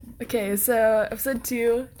Okay, so episode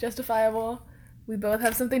 2, Justifiable. We both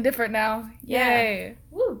have something different now. Yeah. Yay!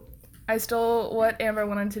 Woo. I stole what Amber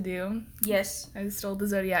wanted to do. Yes. I stole the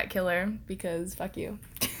Zodiac Killer because fuck you.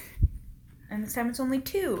 And this time it's only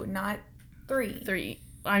 2, not 3. 3.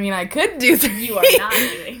 I mean, I could do 3. You are not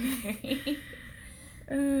doing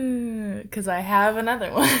 3. Because I have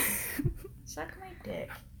another one. Suck my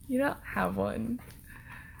dick. You don't have one.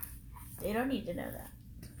 They don't need to know that.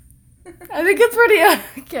 I think it's pretty...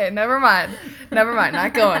 Okay, never mind.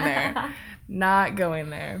 Not going there. Not going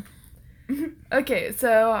there. Okay,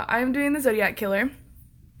 so I'm doing the Zodiac Killer.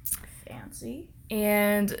 Fancy.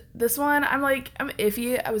 And this one, I'm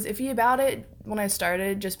iffy. I was iffy about it when I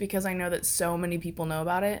started just because I know that so many people know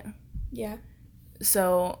about it. Yeah.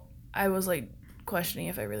 So I was questioning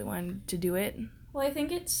if I really wanted to do it. Well, I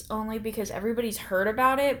think it's only because everybody's heard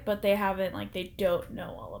about it, but they haven't, they don't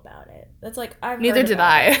know all about it. That's I've Neither heard did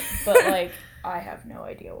about I. it, but, I have no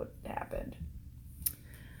idea what happened.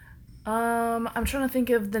 I'm trying to think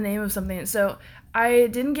of the name of something. So I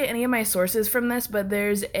didn't get any of my sources from this, but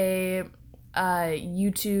there's a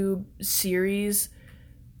YouTube series.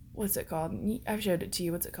 What's it called? I've showed it to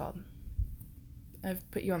you. What's it called?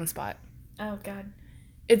 I've put you on the spot. Oh, God.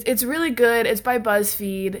 It's really good. It's by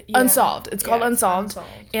BuzzFeed. Yeah. Unsolved. It's called Unsolved.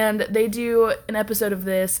 Unsolved. And they do an episode of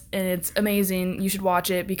this, and it's amazing. You should watch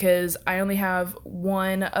it because I only have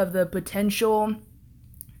one of the potential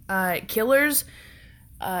killers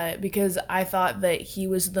because I thought that he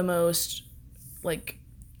was the most,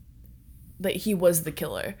 that he was the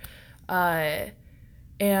killer.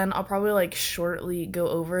 And I'll probably, shortly go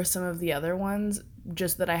over some of the other ones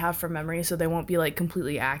just that I have from memory so they won't be,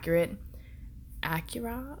 completely accurate.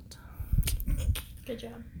 Accurate? Good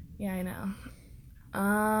job. Yeah, I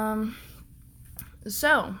know.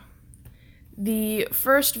 So, the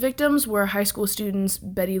first victims were high school students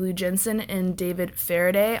Betty Lou Jensen and David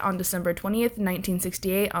Faraday on December 20th,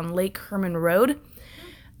 1968 on Lake Herman Road.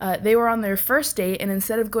 They were on their first date, and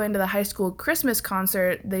instead of going to the high school Christmas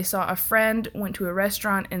concert, they saw a friend, went to a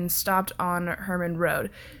restaurant, and stopped on Herman Road.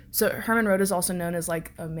 So Herman Road is also known as, a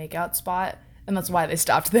makeout spot, and that's why they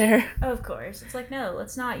stopped there. Of course. It's no,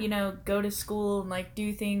 let's not, go to school and,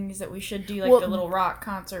 do things that we should do, Well, the little rock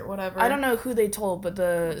concert, whatever. I don't know who they told, but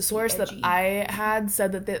the source that edgy. I had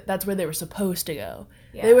said that that's where they were supposed to go.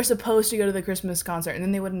 Yeah. They were supposed to go to the Christmas concert, and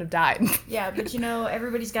then they wouldn't have died. Yeah, but,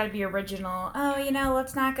 everybody's got to be original. Oh,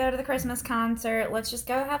 let's not go to the Christmas concert. Let's just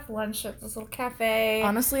go have lunch at this little cafe.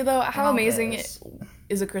 Honestly, though, how all amazing this.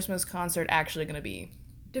 is a Christmas concert actually going to be?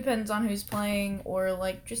 Depends on who's playing or,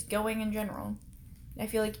 just going in general. I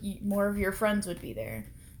feel more of your friends would be there.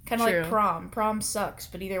 Kind of True. like prom. Prom sucks,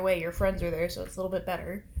 but either way, your friends are there, so it's a little bit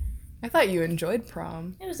better. I thought you enjoyed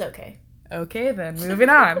prom. It was okay. Okay, then, moving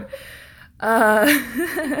on.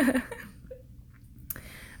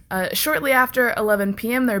 Shortly after 11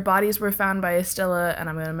 p.m., their bodies were found by Estella, and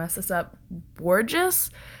I'm going to mess this up, Borges,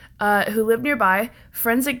 who lived nearby.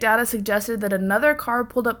 Forensic data suggested that another car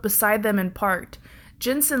pulled up beside them and parked.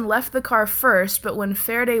 Jensen left the car first, but when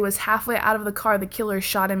Faraday was halfway out of the car, the killer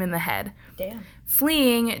shot him in the head. Damn.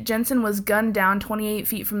 Fleeing, Jensen was gunned down 28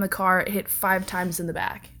 feet from the car, hit 5 times in the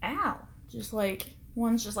back. Ow. Just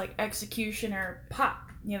one's just executioner, pop.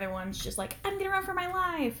 The other one's just I'm gonna run for my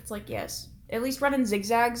life. It's yes. At least run in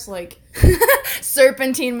zigzags,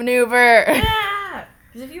 Serpentine maneuver! ah!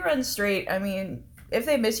 Because if you run straight, I mean, if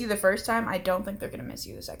they miss you the first time, I don't think they're gonna miss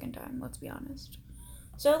you the second time, let's be honest.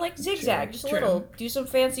 So, zigzag, True, just a true. little. Do some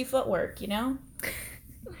fancy footwork,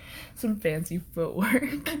 Some fancy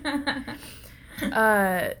footwork.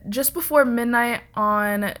 Just before midnight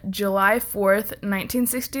on July 4th,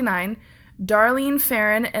 1969, Darlene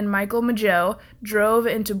Farron and Michael Mageau drove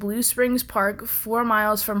into Blue Springs Park 4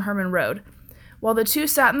 miles from Herman Road. While the two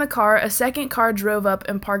sat in the car, a second car drove up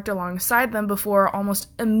and parked alongside them before almost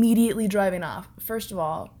immediately driving off. First of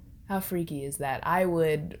all, how freaky is that? I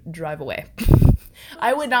would drive away.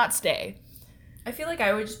 I would not stay. I feel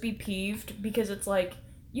I would just be peeved because it's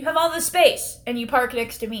you have all this space and you park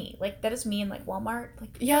next to me. That is me in Walmart.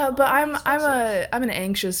 Yeah, but I'm an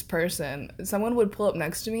anxious person. Someone would pull up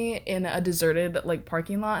next to me in a deserted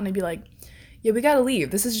parking lot, and I'd be like, "Yeah, we gotta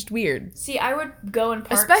leave. This is just weird." See, I would go and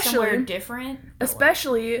park somewhere different.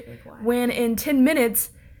 Especially when in 10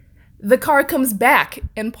 minutes the car comes back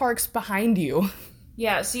and parks behind you.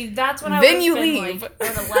 Yeah, see, that's when I Then would you have been leave. I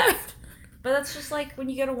would have left. But that's just when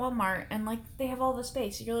you go to Walmart and they have all the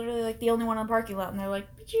space. You're literally the only one in the parking lot, and they're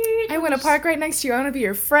I want to park right next to you. I want to be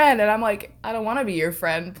your friend. And I'm like, I don't want to be your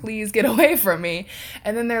friend. Please get away from me.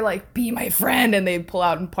 And then they're like, be my friend. And they pull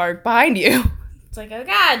out and park behind you. It's oh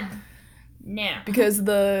God. No. Because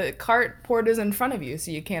the carport is in front of you, so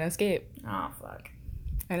you can't escape. Oh, fuck.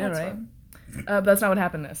 I know, That's right? fun. But that's not what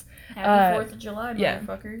happened this. Happy 4th of July, yeah.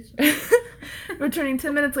 motherfuckers. Returning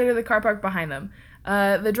 10 minutes later, the car parked behind them.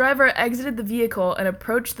 The driver exited the vehicle and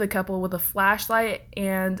approached the couple with a flashlight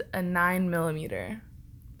and a 9mm.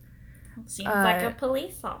 Seems like a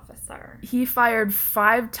police officer. He fired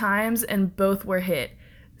 5 times and both were hit.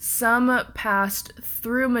 Some passed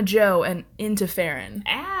through Majo and into Farron.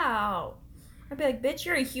 Ow! I'd be like, bitch,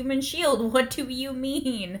 you're a human shield. What do you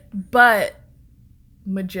mean? But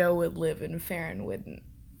Majo would live and Farron wouldn't.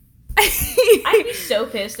 I'd be so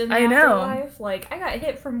pissed in the I know. afterlife. Like, I got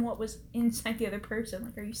hit from what was inside the other person.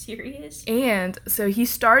 Like, are you serious? And so he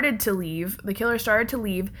started to leave. The killer started to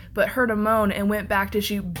leave, but heard a moan and went back to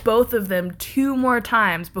shoot both of them 2 more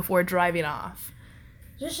times before driving off.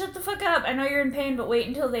 Just shut the fuck up. I know you're in pain, but wait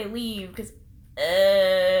until they leave, because,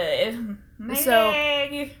 my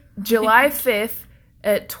leg. July 5th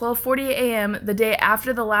at 12:40 a.m., the day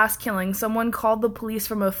after the last killing, someone called the police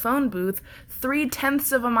from a phone booth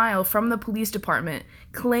 0.3 of a mile from the police department,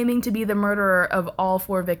 claiming to be the murderer of all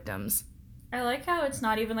 4 victims. I like how it's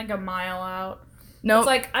not even like a mile out. Nope. It's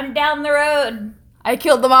like, I'm down the road. I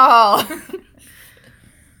killed them all.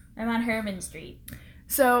 I'm on Herman Street.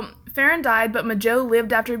 So, Farron died, but Majo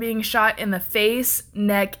lived after being shot in the face,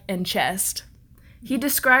 neck, and chest. He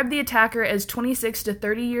described the attacker as 26 to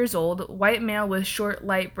 30 years old, white male with short,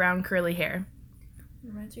 light brown curly hair.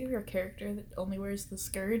 Reminds me of your character that only wears the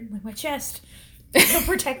skirt, like my chest. It'll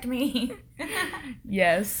protect me.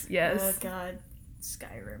 Yes. Oh god.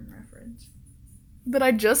 Skyrim reference. But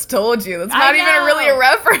I just told you. That's I not even know. really a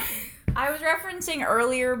reference. I was referencing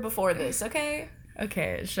earlier before this, okay?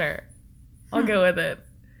 Okay, sure. I'll go with it.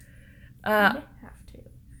 You have to.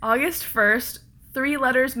 August 1st, 3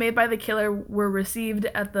 letters made by the killer were received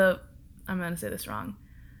at the, I'm going to say this wrong,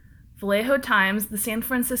 Vallejo Times, the San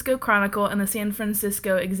Francisco Chronicle, and the San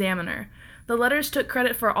Francisco Examiner. The letters took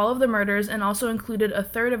credit for all of the murders and also included a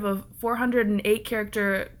third of a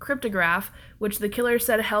 408-character cryptograph, which the killer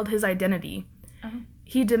said held his identity. Uh-huh.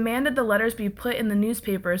 He demanded the letters be put in the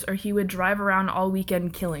newspapers or he would drive around all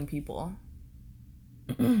weekend killing people.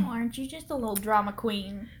 Oh, aren't you just a little drama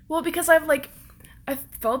queen? Well, because I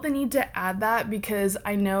felt the need to add that because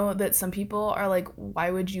I know that some people are like,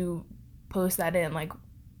 why would you post that in? Like,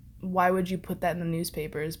 why would you put that in the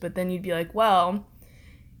newspapers? But then you'd be like, well,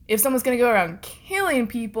 if someone's going to go around killing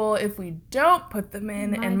people, if we don't put them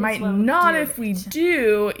in, and might not if we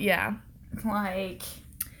do, yeah. Like,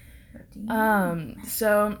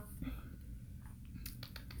 so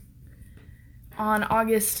on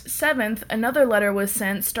August 7th, another letter was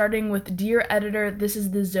sent starting with, "Dear editor, this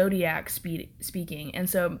is the Zodiac speaking." And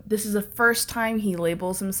so this is the first time he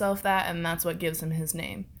labels himself that, and that's what gives him his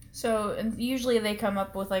name. So, and usually they come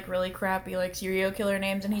up with, like, really crappy, like, serial killer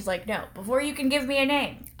names, and he's like, no, before you can give me a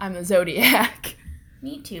name. I'm the Zodiac.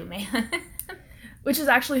 Me too, man. Which is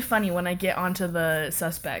actually funny when I get onto the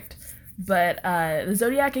suspect. But the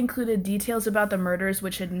Zodiac included details about the murders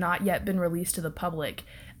which had not yet been released to the public,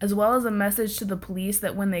 as well as a message to the police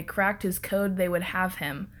that when they cracked his code, they would have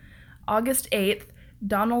him. August 8th,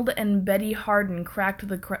 Donald and Betty Harden cracked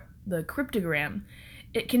the cryptogram.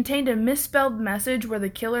 It contained a misspelled message where the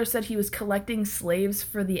killer said he was collecting slaves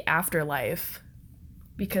for the afterlife.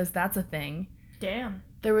 Because that's a thing. Damn.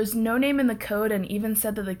 There was no name in the code and even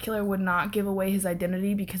said that the killer would not give away his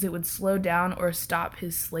identity because it would slow down or stop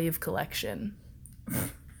his slave collection.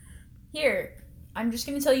 Here, I'm just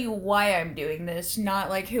going to tell you why I'm doing this, not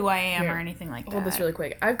like who I am or anything like that. Hold this really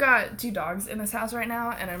quick. I've got 2 dogs in this house right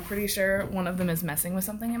now, and I'm pretty sure one of them is messing with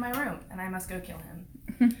something in my room, and I must go kill him.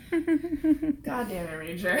 God damn it,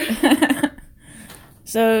 Ranger.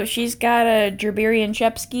 So she's got a Gerberian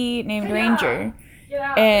Shepsky named Ranger.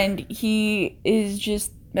 Yeah. And he is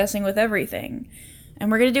just messing with everything.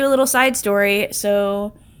 And we're going to do a little side story.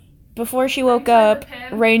 So before she woke up,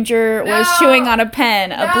 Ranger was chewing on a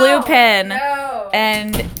pen, a blue pen.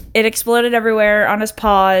 And it exploded everywhere on his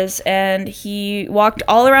paws. And he walked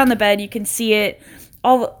all around the bed. You can see it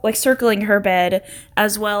all like circling her bed,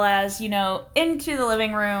 as well as, you know, into the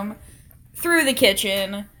living room, through the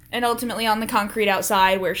kitchen, and ultimately on the concrete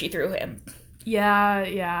outside where she threw him.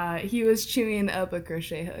 Yeah, he was chewing up a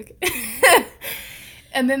crochet hook.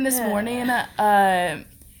 And then this morning,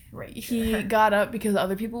 he got up because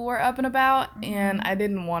other people were up and about, and I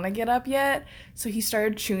didn't want to get up yet, so he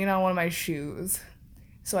started chewing on one of my shoes.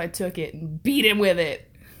 So I took it and beat him with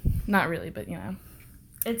it. Not really, but you know.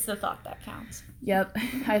 It's the thought that counts. Yep,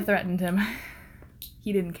 I threatened him.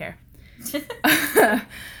 He didn't care.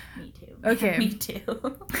 Me too. Okay. Me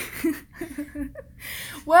too.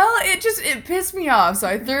 Well, it pissed me off, so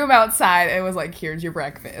I threw him outside and was like, here's your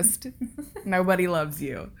breakfast. Nobody loves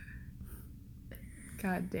you.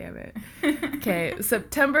 God damn it. Okay,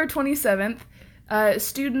 September 27th,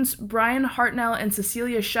 students Brian Hartnell and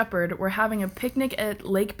Cecilia Shepard were having a picnic at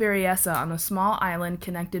Lake Berryessa on a small island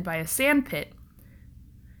connected by a sand pit.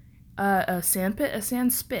 A sand pit? A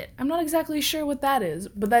sand spit. I'm not exactly sure what that is,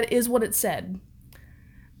 but that is what it said.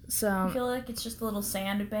 So I feel like it's just a little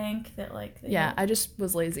sand bank that, like... Yeah, I just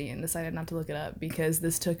was lazy and decided not to look it up because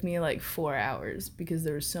this took me, like, 4 hours because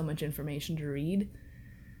there was so much information to read.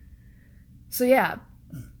 So, yeah.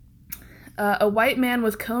 A white man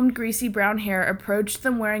with combed, greasy brown hair approached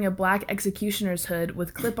them wearing a black executioner's hood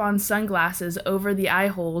with clip-on sunglasses over the eye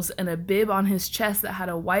holes and a bib on his chest that had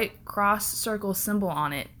a white cross-circle symbol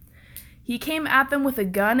on it. He came at them with a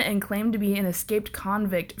gun and claimed to be an escaped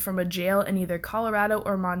convict from a jail in either Colorado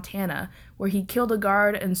or Montana, where he killed a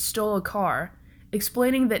guard and stole a car,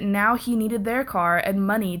 explaining that now he needed their car and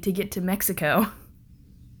money to get to Mexico.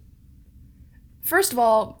 First of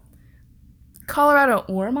all, Colorado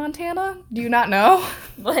or Montana? Do you not know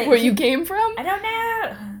where you came from? I don't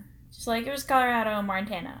know. Just like it was Colorado or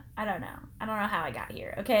Montana. I don't know. I don't know how I got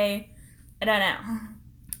here, okay? I don't know.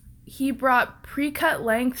 He brought pre-cut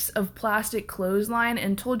lengths of plastic clothesline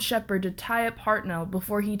and told Shepard to tie up Hartnell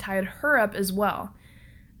before he tied her up as well.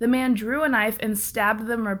 The man drew a knife and stabbed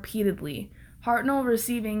them repeatedly, Hartnell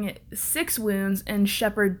receiving 6 wounds and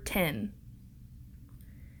Shepard 10.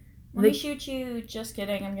 Let me shoot you. Just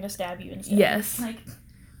kidding. I'm going to stab you instead. Yes.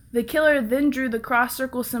 The killer then drew the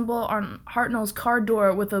cross-circle symbol on Hartnell's car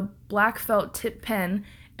door with a black felt tip pen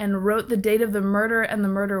and wrote the date of the murder and the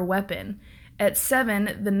murder weapon. At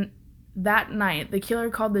 7 that night, the killer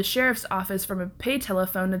called the sheriff's office from a pay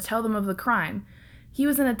telephone to tell them of the crime. He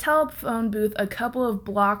was in a telephone booth a couple of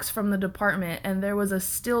blocks from the department, and there was a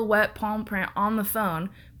still wet palm print on the phone,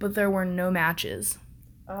 but there were no matches.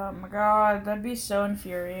 Oh my god, that'd be so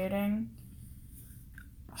infuriating.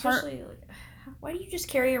 Especially, why do you just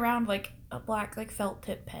carry around, like, a black, like, felt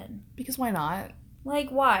tip pen? Because why not? Like,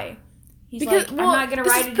 why? I'm not gonna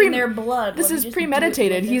write it in their blood. This is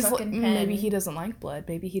premeditated. He's maybe he doesn't like blood.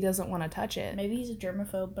 Maybe he doesn't want to touch it. Maybe he's a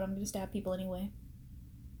germaphobe, but I'm gonna stab people anyway.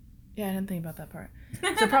 Yeah, I didn't think about that part.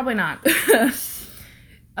 So probably not.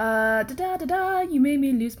 You made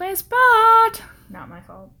me lose my spot. Not my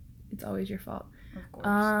fault. It's always your fault. Of course.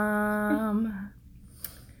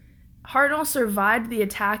 Hartnell survived the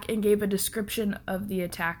attack and gave a description of the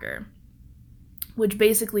attacker, which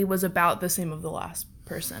basically was about the same of the last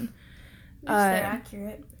person. Is that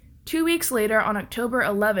accurate? 2 weeks later, on October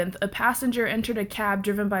 11th, a passenger entered a cab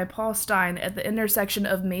driven by Paul Stine at the intersection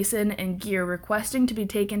of Mason and Gear, requesting to be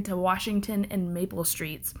taken to Washington and Maple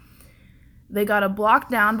Streets. They got a block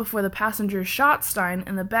down before the passenger shot Stine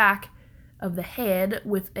in the back of the head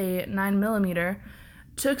with a 9mm,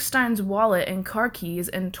 took Stine's wallet and car keys,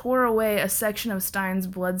 and tore away a section of Stine's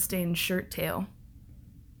blood-stained shirt tail.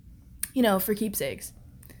 You know, for keepsakes.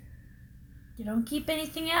 You don't keep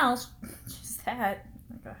anything else. Just that.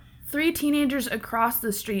 Okay. 3 teenagers across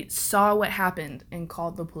the street saw what happened and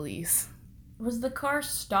called the police. Was the car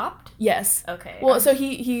stopped? Yes. Okay. Well, so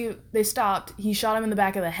they stopped. He shot him in the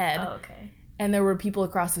back of the head. Oh, okay. And there were people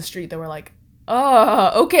across the street that were like,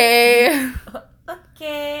 "Oh, okay."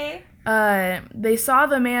 Okay. They saw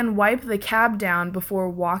the man wipe the cab down before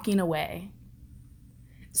walking away.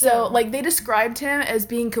 So, like, they described him as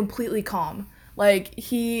being completely calm. Like,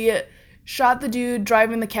 he shot the dude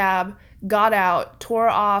driving the cab, got out, tore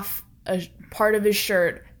off a part of his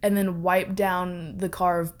shirt, and then wiped down the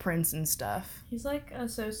car of prints and stuff. He's like a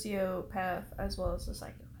sociopath as well as a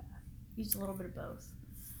psychopath. He's a little bit of both.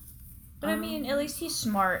 But I mean, at least he's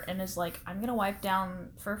smart and is like, I'm gonna wipe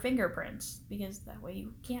down for fingerprints, because that way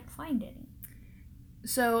you can't find any.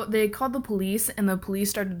 So they called the police, and the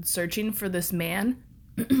police started searching for this man.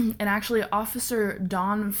 And actually, Officer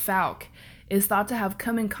Don Falk is thought to have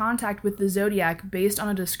come in contact with the Zodiac based on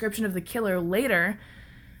a description of the killer later,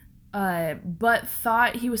 but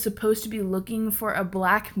thought he was supposed to be looking for a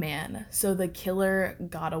black man, so the killer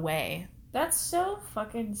got away. That's so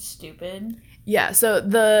fucking stupid. Yeah, so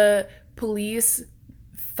the police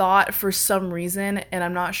thought for some reason, and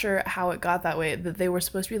I'm not sure how it got that way, that they were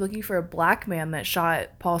supposed to be looking for a black man that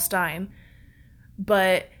shot Paul Stine,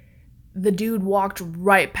 but the dude walked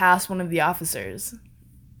right past one of the officers.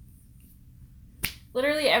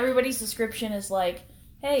 Literally everybody's description is like,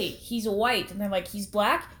 hey, he's white. And they're like, he's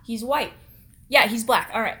black? He's white. Yeah, he's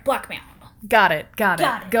black. All right, black man. Got it.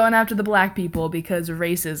 Going after the black people because of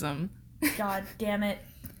racism. God damn it.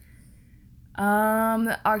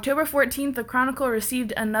 October 14th, the Chronicle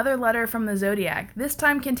received another letter from the Zodiac, this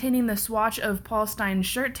time containing the swatch of Paul Stine's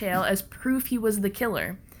shirt tail as proof he was the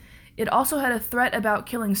killer. It also had a threat about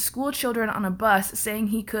killing school children on a bus, saying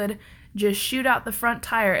he could just shoot out the front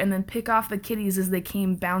tire and then pick off the kitties as they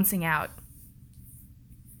came bouncing out.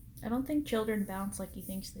 I don't think children bounce like he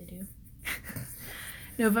thinks they do.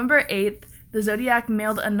 November 8th, the Zodiac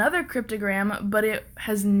mailed another cryptogram, but it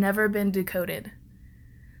has never been decoded.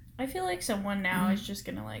 I feel like someone now is just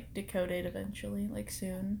gonna, like, decode it eventually, like,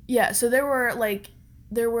 soon. Yeah, so there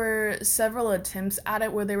were several attempts at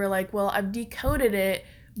it where they were like, well, I've decoded it,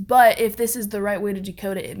 but if this is the right way to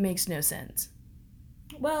decode it, it makes no sense.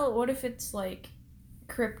 Well, what if it's, like,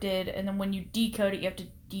 cryptid, and then when you decode it, you have to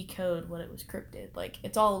decode what it was cryptid? Like,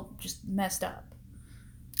 it's all just messed up.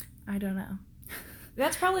 I don't know.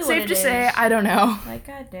 That's probably what it is. Safe to say, I don't know. Like,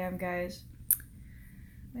 goddamn, guys.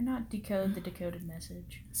 Why not decode the decoded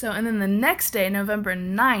message? So, and then the next day, November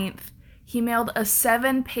 9th, he mailed a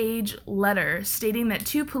 7-page letter stating that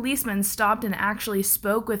 2 policemen stopped and actually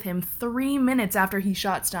spoke with him 3 minutes after he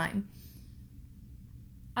shot Stein.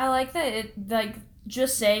 I like that it, like,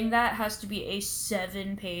 just saying that has to be a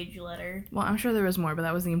 7-page letter. Well, I'm sure there was more, but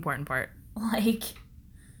that was the important part. Like,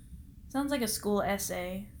 sounds like a school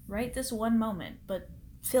essay. Write this one moment, but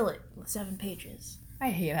fill it with 7 pages. I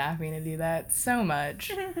hate having to do that so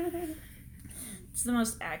much. It's the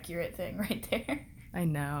most accurate thing right there. I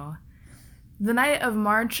know. The night of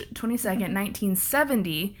March 22nd,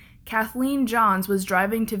 1970, Kathleen Johns was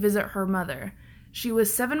driving to visit her mother. She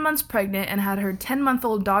was 7 months pregnant and had her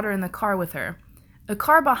 10-month-old daughter in the car with her. A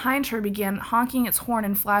car behind her began honking its horn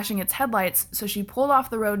and flashing its headlights, so she pulled off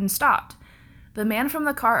the road and stopped. The man from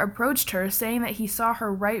the car approached her, saying that he saw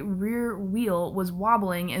her right rear wheel was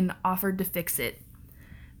wobbling and offered to fix it.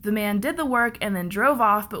 The man did the work and then drove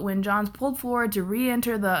off, but when Johns pulled forward to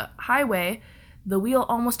re-enter the highway, the wheel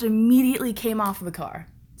almost immediately came off the car.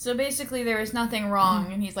 So basically there was nothing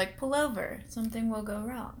wrong, and he's like, pull over, something will go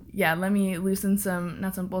wrong. Yeah, let me loosen some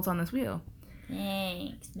nuts and bolts on this wheel.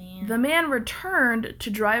 Thanks, man. The man returned to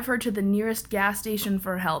drive her to the nearest gas station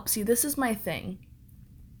for help. See, this is my thing.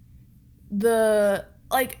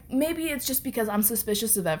 Maybe it's just because I'm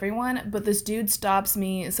suspicious of everyone, but this dude stops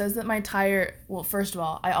me, says that my tire, well, first of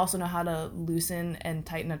all, I also know how to loosen and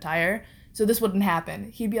tighten a tire, so this wouldn't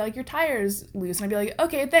happen. He'd be like, your tire's loose, and I'd be like,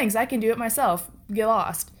 okay, thanks, I can do it myself, get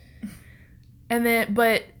lost. And then,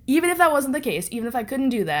 but even if that wasn't the case, even if I couldn't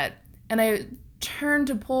do that, and I turned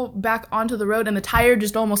to pull back onto the road and the tire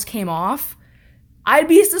just almost came off, I'd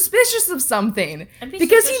be suspicious of something.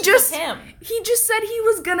 Because he just said he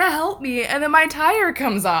was gonna help me, and then my tire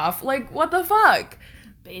comes off. Like, what the fuck?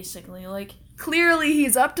 Basically, like, clearly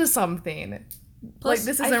he's up to something. Plus, like,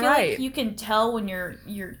 this isn't I feel right. Like you can tell when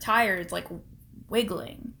your tire is like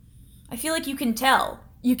wiggling. I feel like you can tell.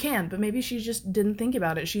 You can, but maybe she just didn't think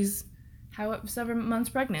about it. She's 7 months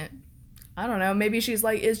pregnant. I don't know. Maybe she's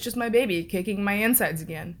like, it's just my baby kicking my insides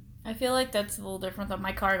again. I feel like that's a little different than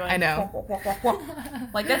my car going. I know.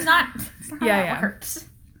 Like, that's not how it works.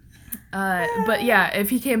 But yeah,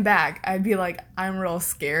 if he came back, I'd be like, I'm real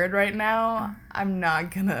scared right now. I'm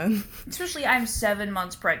not gonna. Especially, I'm 7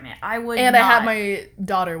 months pregnant. I would. And I have my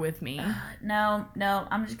daughter with me. No.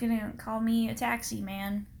 I'm just gonna call me a taxi,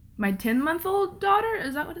 man. My 10-month-old daughter?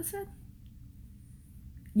 Is that what it said?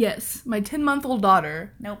 Yes, my 10-month-old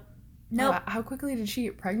daughter. Nope. How quickly did she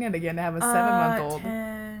get pregnant again to have a 7-month-old?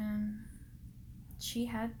 She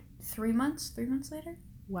had 3 months. 3 months later.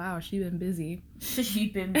 Wow, she been busy. She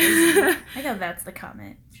been busy. I know that's the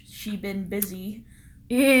comment. She been busy.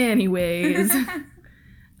 Anyways.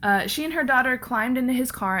 She and her daughter climbed into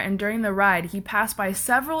his car, and during the ride, he passed by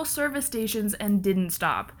several service stations and didn't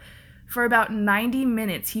stop. For about 90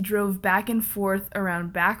 minutes, he drove back and forth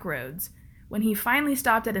around back roads. When he finally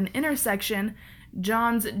stopped at an intersection,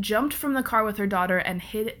 Johns jumped from the car with her daughter and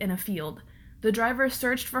hid in a field. The driver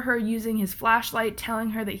searched for her using his flashlight, telling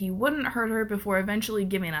her that he wouldn't hurt her before eventually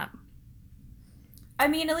giving up. I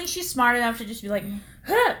mean, at least she's smart enough to just be like,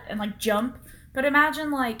 huh, and like jump. But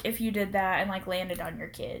imagine like if you did that and like landed on your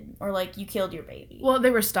kid, or like you killed your baby. Well,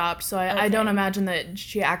 they were stopped, so I don't imagine that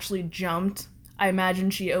she actually jumped. I imagine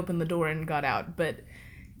she opened the door and got out, but...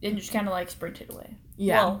 And just kind of like sprinted away.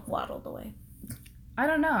 Yeah. Well, waddled away. I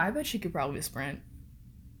don't know. I bet she could probably sprint.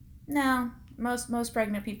 No. Most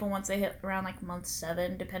pregnant people, once they hit around like month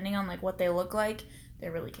 7, depending on like what they look like, they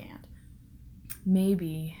really can't.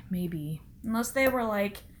 Maybe. Unless they were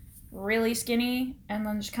like really skinny and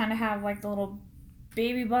then just kind of have like the little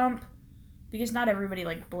baby bump, because not everybody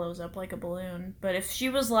like blows up like a balloon. But if she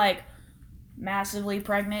was like massively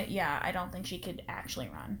pregnant, yeah, I don't think she could actually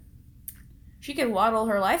run. She could waddle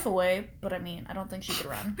her life away, but I mean, I don't think she could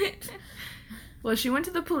run. Well, she went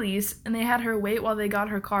to the police, and they had her wait while they got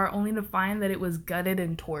her car, only to find that it was gutted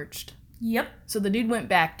and torched. Yep. So the dude went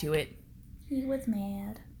back to it. He was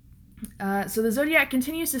mad. So the Zodiac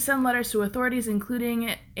continues to send letters to authorities,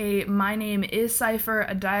 including a "My Name Is" cipher,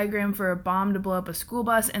 a diagram for a bomb to blow up a school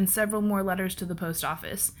bus, and several more letters to the post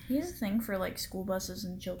office. He has a thing for, like, school buses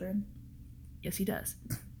and children. Yes, he does.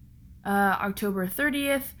 October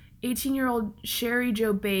 30th, 18-year-old Sherry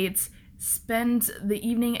Jo Bates spent the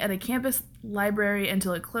evening at a campus library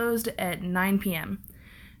until it closed at 9 p.m.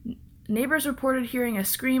 Neighbors reported hearing a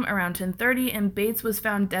scream around 10:30, and Bates was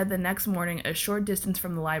found dead the next morning a short distance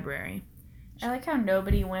from the library. I like how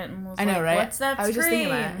nobody went and was I know, like, right? what's that I was scream? just thinking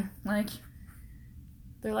that. Like,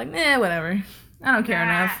 They're like, whatever. I don't care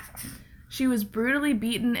enough. She was brutally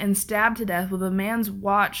beaten and stabbed to death with a man's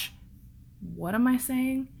watch. What am I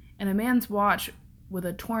saying? And a man's watch with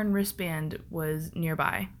a torn wristband was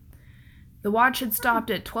nearby. The watch had stopped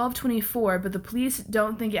at 12:24, but the police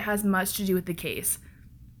don't think it has much to do with the case.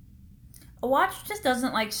 a watch just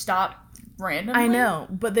doesn't, like, stop randomly. I know,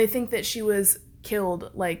 but they think that she was killed,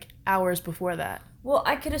 like, hours before that. Well,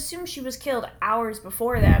 I could assume she was killed hours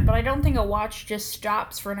before that, but I don't think a watch just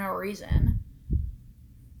stops for no reason.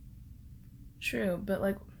 True, but,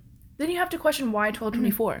 like, then you have to question why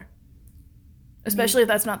 12:24. Especially if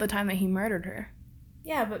that's not the time that he murdered her.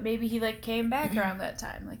 Yeah, but maybe he, like, came back around that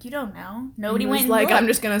time. Like, you don't know. Nobody He went was and like, looked. I'm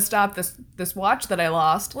just gonna stop this watch that I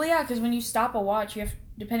lost. Well, yeah, because when you stop a watch, you have,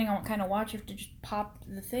 depending on what kind of watch, you have to just pop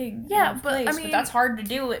the thing. Yeah, out of but, I place. mean- But that's hard to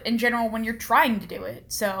do in general when you're trying to do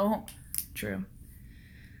it. So True.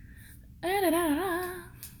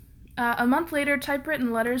 A month later,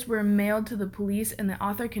 typewritten letters were mailed to the police, and the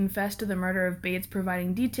author confessed to the murder of Bates,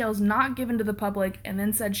 providing details not given to the public, and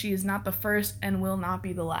then said she is not the first and will not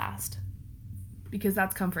be the last. Because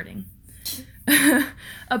that's comforting.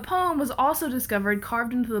 A poem was also discovered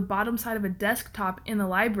carved into the bottom side of a desktop in the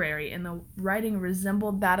library, and the writing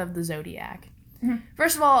resembled that of the Zodiac. Mhm.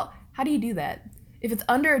 First of all, how do you do that? If it's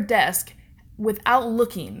under a desk, without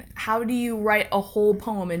looking, how do you write a whole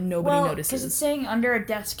poem and nobody because notices? it's saying under a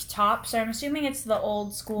desktop, so I'm assuming it's the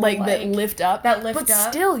old school Like that lift up? that lift but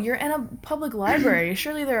up. still, you're in a public library.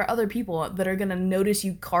 Surely there are other people that are going to notice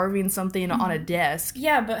you carving something on a desk.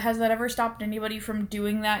 Yeah, but has that ever stopped anybody from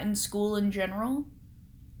doing that in school in general?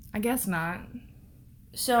 I guess not.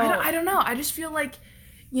 So I don't know. I just feel like,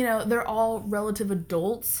 they're all relative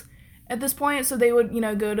adults at this point, so they would,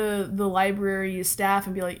 go to the library staff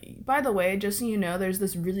and be like, by the way, just so you know, there's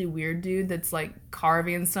this really weird dude that's, like,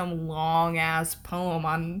 carving some long-ass poem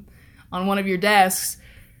on one of your desks.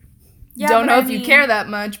 yeah, Don't but know I if you mean- care that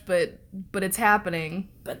much, but it's happening.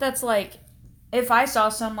 But that's like, if I saw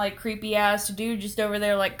some like creepy ass dude just over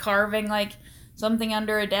there like carving like something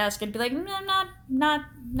under a desk, I'd be like,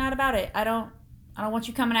 not about it. I don't want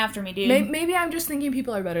you coming after me, dude. Maybe I'm just thinking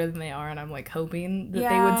people are better than they are, and I'm, like, hoping that they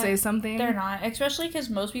Yeah, would say something. They're not, especially because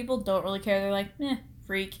most people don't really care. They're like,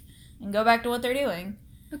 freak, and go back to what they're doing.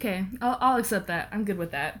 Okay, I'll accept that. I'm good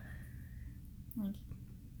with that. Like-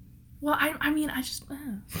 Well, I mean, I just...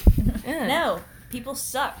 No, people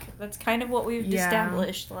suck. That's kind of what we've Yeah.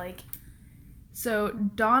 established. Like, So,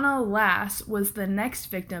 Donna Lass was the next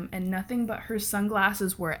victim, and nothing but her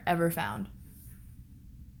sunglasses were ever found.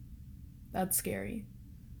 That's scary.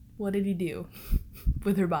 What did he do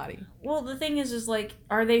with her body? well, the thing is like,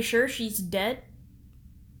 are they sure she's dead?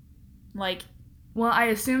 Like, Well, I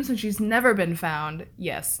assume since she's never been found,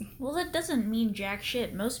 yes. well, that doesn't mean jack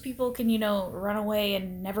shit. Most people can, run away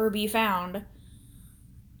and never be found.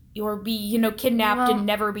 Or be, kidnapped Well- and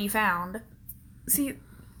never be found. See,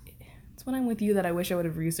 it's when I'm with you that I wish I would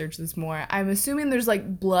have researched this more. I'm assuming there's,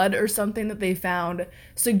 like, blood or something that they found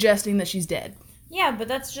suggesting that she's dead. Yeah, but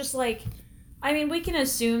that's just like, I mean, we can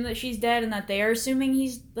assume that she's dead and that they are assuming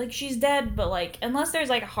she's dead, but like, unless there's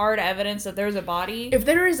like hard evidence that there's a body. If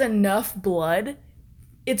there is enough blood,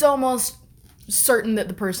 it's almost certain that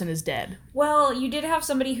the person is dead. Well, you did have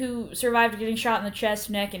somebody who survived getting shot in the chest,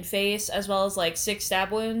 neck, and face, as well as like 6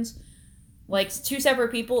 stab wounds. Like 2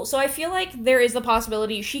 separate people. So I feel like there is the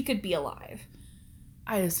possibility she could be alive.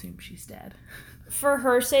 I assume she's dead. For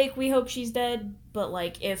her sake, we hope she's dead, but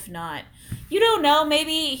like, if not, you don't know,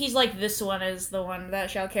 maybe he's like, this one is the one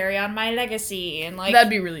that shall carry on my legacy, and like... That'd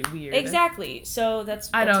be really weird. Exactly, so that's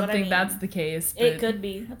I don't what think mean. that's the case. It but- could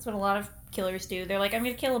be. That's what a lot of killers do. They're like, I'm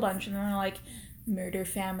gonna kill a bunch, and then they're like, murder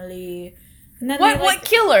family. And then What? they, like, What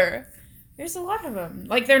killer? There's a lot of them.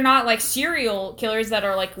 Like, they're not like serial killers that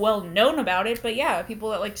are like well known about it, but yeah, people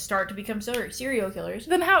that like start to become serial killers.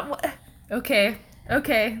 Then how? Okay.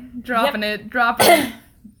 Dropping it. Drop it.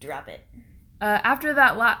 After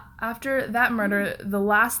that murder, the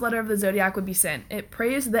last letter of the Zodiac would be sent. It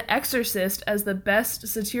praised The Exorcist as the best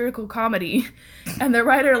satirical comedy, and the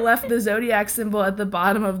writer left the Zodiac symbol at the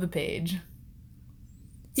bottom of the page.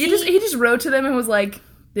 He just wrote to them and was like,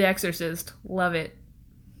 The Exorcist. Love it.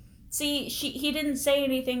 See, he didn't say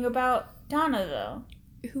anything about Donna, though.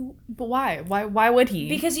 But why? Why would he?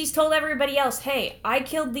 Because he's told everybody else, hey, I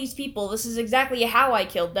killed these people. This is exactly how I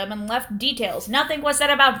killed them, and left details. Nothing was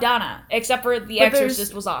said about Donna, except for The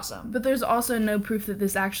Exorcist was awesome. But there's also no proof that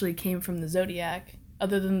this actually came from the Zodiac,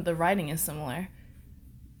 other than the writing is similar.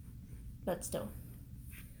 But still.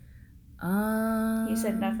 He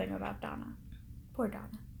said nothing about Donna. Poor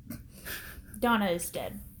Donna. Donna is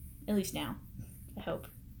dead. At least now. I hope.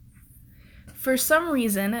 For some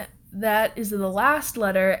reason, that is the last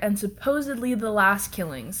letter and supposedly the last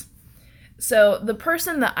killings. So the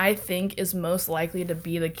person that I think is most likely to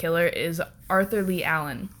be the killer is Arthur Lee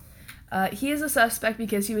Allen. He is a suspect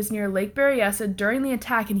because he was near Lake Berryessa during the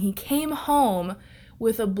attack, and he came home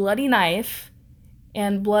with a bloody knife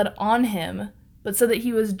and blood on him, but said that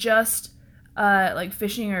he was just like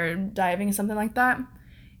fishing or diving, something like that.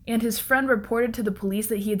 And his friend reported to the police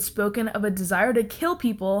that he had spoken of a desire to kill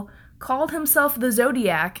people, called himself the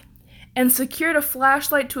Zodiac, and secured a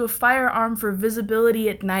flashlight to a firearm for visibility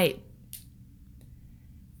at night.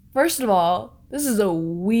 First of all, this is a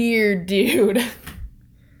weird dude.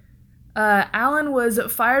 Allen was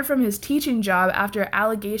fired from his teaching job after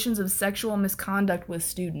allegations of sexual misconduct with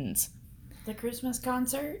students. The Christmas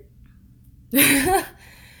concert?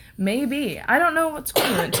 Maybe. I don't know what school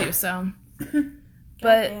he went to, so.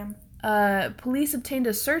 But police obtained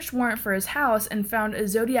a search warrant for his house and found a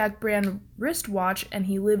Zodiac brand wristwatch, and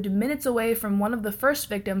he lived minutes away from one of the first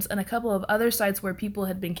victims and a couple of other sites where people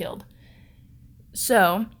had been killed.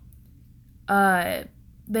 So,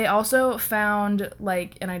 they also found,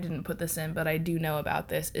 like, and I didn't put this in, but I do know about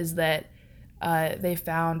this, is that they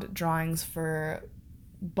found drawings for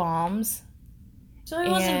bombs. So he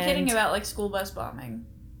wasn't kidding about, like, school bus bombing?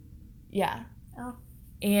 Yeah. Oh.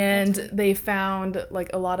 And they found,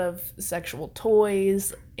 like, a lot of sexual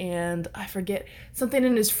toys, and I forget, something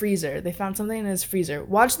in his freezer. They found something in his freezer.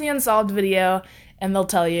 Watch the Unsolved video, and they'll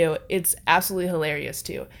tell you. It's absolutely hilarious,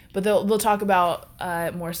 too. But they'll talk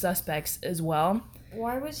about more suspects as well.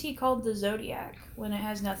 Why was he called the Zodiac when it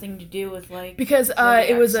has nothing to do with, like... Because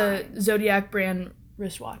it was a Zodiac brand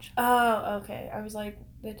wristwatch. Oh, okay. I was like,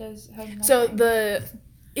 that does have nothing. So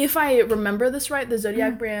if I remember this right, the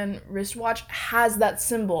Zodiac brand wristwatch has that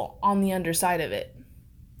symbol on the underside of it.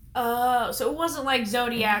 Oh, so it wasn't like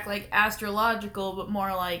Zodiac, like astrological, but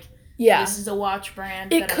more like, this is a watch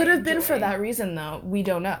brand. It could have been for that reason, though. We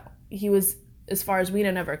don't know. He was, as far as we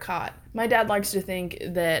know, never caught. My dad likes to think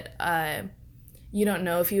that you don't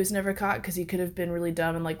know if he was never caught because he could have been really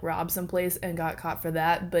dumb and, like, robbed someplace and got caught for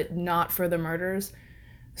that, but not for the murders.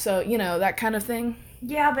 So, you know, that kind of thing.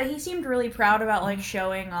 Yeah, but he seemed really proud about, like,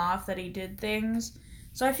 showing off that he did things.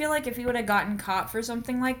 So I feel like if he would have gotten caught for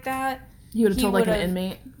something like that... He would have told, like, an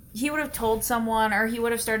inmate? He would have told someone, or he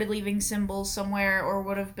would have started leaving symbols somewhere, or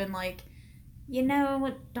would have been like, you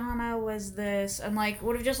know, Donna was this, and, like,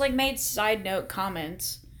 would have just, like, made side note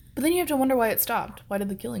comments. But then you have to wonder why it stopped. Why did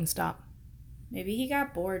the killing stop? Maybe he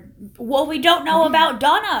got bored. Well, we don't know about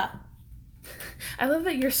Donna! I love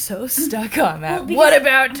that you're so stuck on that. Well, what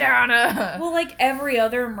about Donna? Well, like, every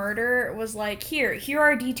other murder was like, here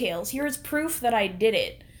are details. Here's proof that I did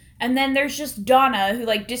it. And then there's just Donna who,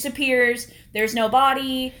 like, disappears. There's no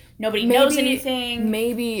body. Nobody knows anything.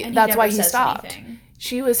 Maybe that's why he stopped. Anything.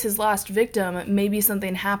 She was his last victim. Maybe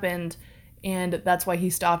something happened, and that's why he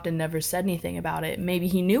stopped and never said anything about it. Maybe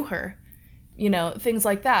he knew her. You know, things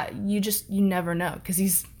like that. You never know, because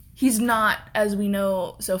he's not, as we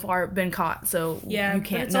know so far, been caught, so you can't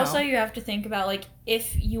know. But it's also, you have to think about, like,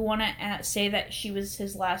 if you want to say that she was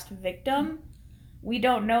his last victim, we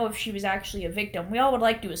don't know if she was actually a victim. We all would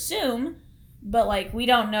like to assume, but, like, we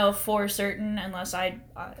don't know for certain, unless I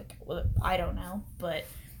don't know, but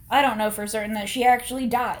I don't know for certain that she actually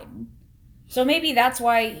died. So maybe that's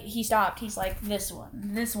why he stopped. He's like, this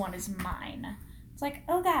one is mine. It's like,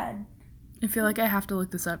 oh God. I feel like I have to look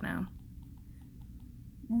this up now.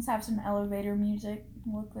 Let's have some elevator music.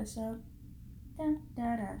 Look this up. Da,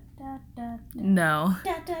 da, da, da, da, da. No.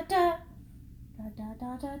 Da, da, da. Da, da,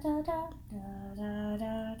 da, da, da, da, da,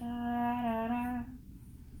 da, da,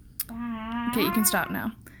 da. Okay, you can stop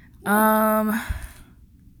now. Da,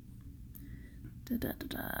 da, da,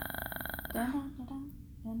 da.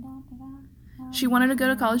 She wanted to go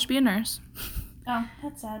to college to be a nurse. Oh,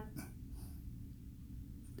 that's sad.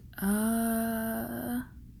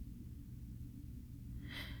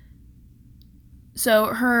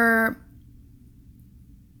 So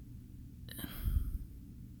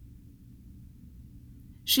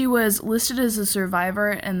she was listed as a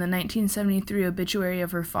survivor in the 1973 obituary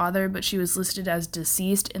of her father, but she was listed as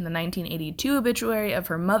deceased in the 1982 obituary of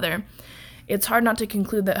her mother. It's hard not to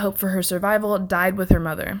conclude that hope for her survival died with her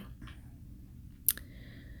mother.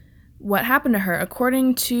 What happened to her?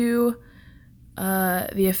 According to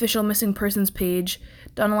the official missing persons page,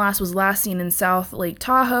 Donna Lass was last seen in South Lake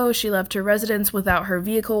Tahoe. She left her residence without her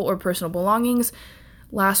vehicle or personal belongings.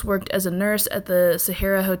 Lass worked as a nurse at the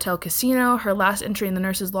Sahara Hotel Casino. Her last entry in the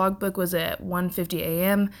nurse's logbook was at 1:50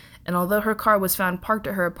 a.m., and although her car was found parked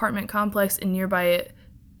at her apartment complex in nearby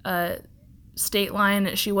state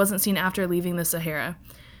line, she wasn't seen after leaving the Sahara.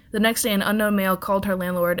 The next day, an unknown male called her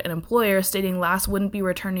landlord and employer, stating Lass wouldn't be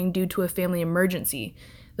returning due to a family emergency.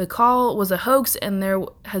 The call was a hoax, and there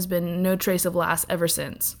has been no trace of Lass ever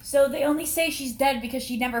since. So they only say she's dead because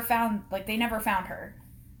they never found her.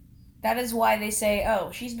 That is why they say, oh,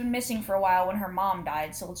 she's been missing for a while when her mom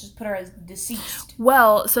died, so let's just put her as deceased.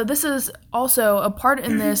 Well, so this is also, a part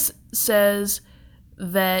in this says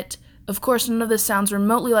that, of course, none of this sounds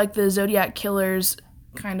remotely like the Zodiac Killer's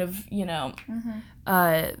kind of,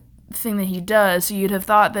 thing that he does, so you'd have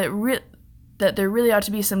thought that that there really ought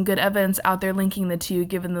to be some good evidence out there linking the two,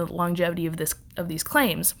 given the longevity of these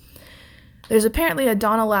claims. There's apparently a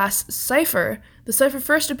Donna Lass cipher. The cipher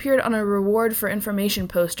first appeared on a reward for information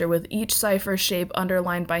poster with each cipher shape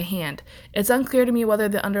underlined by hand. It's unclear to me whether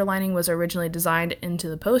the underlining was originally designed into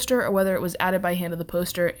the poster or whether it was added by hand to the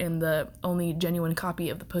poster in the only genuine copy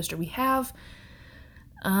of the poster we have.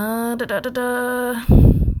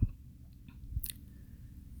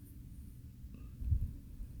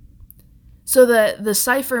 So the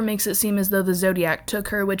cipher makes it seem as though the Zodiac took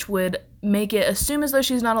her, which would make it assume as though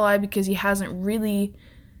she's not alive because he hasn't really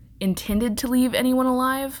intended to leave anyone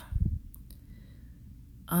alive.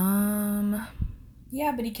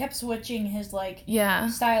 Yeah, but he kept switching his,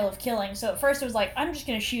 style of killing. So at first it was like, I'm just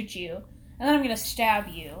going to shoot you, and then I'm going to stab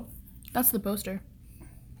you. That's the poster.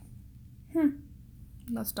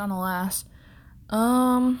 That's Donna Lass.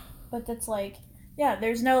 But that's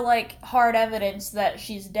there's no, hard evidence that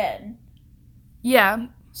she's dead. Yeah.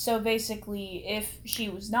 So basically, if she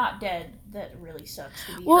was not dead, that really sucks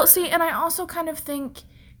to be Well, her. see, and I also kind of think,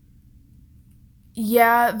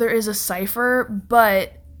 yeah, there is a cipher,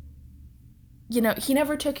 but, he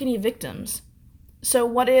never took any victims. So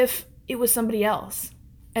what if it was somebody else?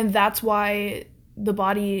 And that's why the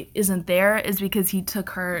body isn't there, is because he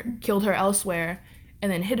took her, killed her elsewhere,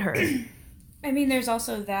 and then hid her. I mean, there's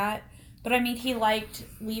also that. But, I mean, he liked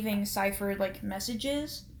leaving ciphered,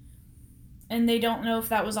 messages. And they don't know if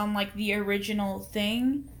that was on, the original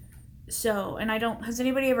thing. So, and has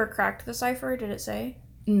anybody ever cracked the cipher? Did it say?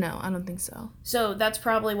 No, I don't think so. So, that's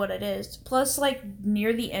probably what it is. Plus,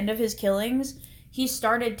 near the end of his killings, he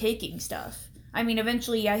started taking stuff. I mean,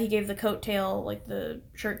 eventually, yeah, he gave the coat tail, the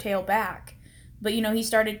shirt tail back. But, he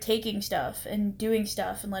started taking stuff and doing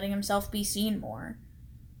stuff and letting himself be seen more.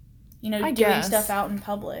 Doing stuff out in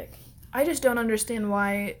public. I just don't understand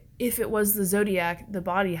why, if it was the Zodiac, the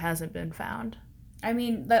body hasn't been found. I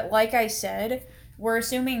mean, that, like I said, we're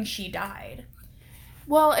assuming she died.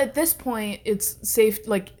 Well, at this point, it's safe,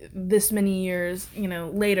 this many years,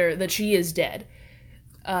 later, that she is dead.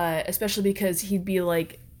 Especially because he'd be,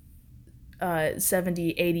 70,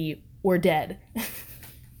 80, or dead.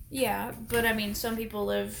 Yeah, but, I mean, some people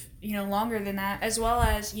live, longer than that, as well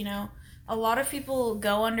as, a lot of people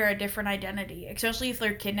go under a different identity, especially if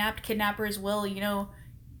they're kidnapped. Kidnappers will,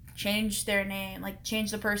 change their name,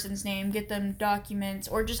 change the person's name, get them documents,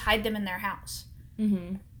 or just hide them in their house.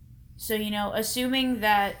 Mm-hmm. So, assuming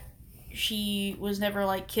that she was never,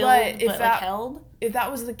 killed, but held. If that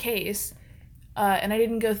was the case, and I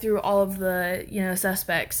didn't go through all of the,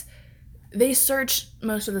 suspects, they searched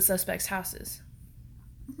most of the suspects' houses.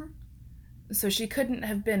 Mm-hmm. So she couldn't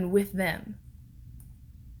have been with them.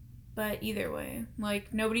 But either way,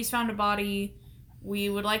 nobody's found a body. We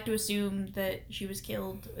would like to assume that she was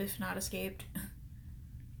killed, if not escaped.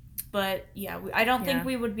 But yeah, I don't think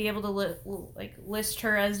we would be able to list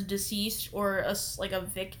her as deceased or a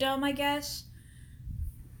victim, I guess.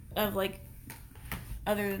 Of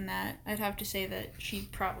other than that, I'd have to say that she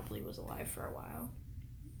probably was alive for a while.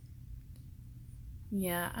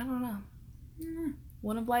 Yeah, I don't know.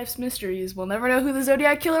 One of life's mysteries. We'll never know who the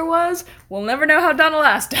Zodiac Killer was. We'll never know how Donna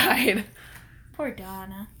Lass died. Poor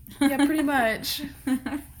Donna. Yeah, pretty much.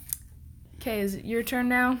 Okay, is it your turn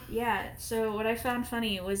now? Yeah, so what I found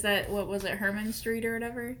funny was that, Herman Street or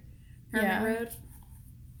whatever? Herman Road?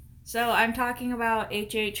 So I'm talking about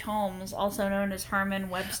H.H. Holmes, also known as Herman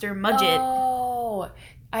Webster Mudgett. Oh,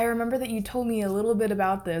 I remember that you told me a little bit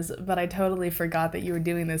about this, but I totally forgot that you were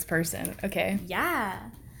doing this person. Okay. Yeah.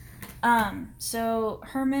 So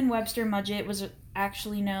Herman Webster Mudgett was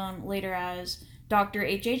actually known later as Dr.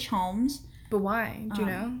 H.H. Holmes. But why? Do you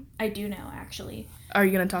know? I do know, actually. Are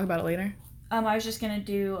you going to talk about it later? I was just going to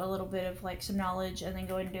do a little bit of, like, some knowledge and then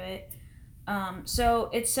go into it. So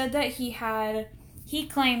it said that he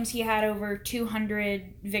claims he had over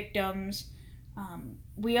 200 victims.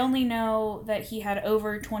 We only know that he had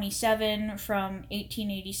over 27 from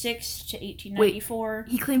 1886 to 1894.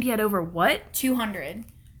 Wait, he claimed he had over what? 200.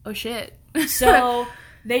 Oh shit. So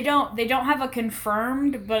they don't have a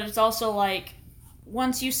confirmed, but it's also like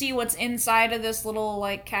once you see what's inside of this little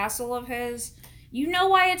like castle of his, you know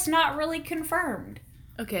why it's not really confirmed.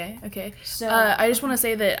 Okay. So I just want to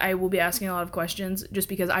say that I will be asking a lot of questions just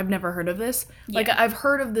because I've never heard of this. Yeah. Like, I've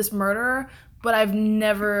heard of this murderer, but I've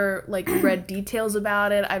never, like, read details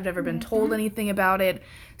about it. I've never been told anything about it.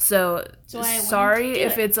 So sorry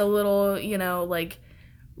if it's a little, you know, like,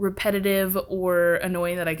 repetitive or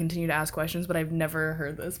annoying that I continue to ask questions, but I've never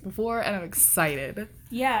heard this before, and I'm excited.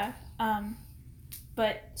 Yeah.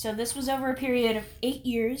 But, so this was over a period of 8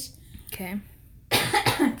 years. Okay.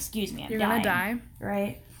 Excuse me, You're gonna die.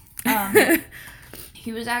 Right.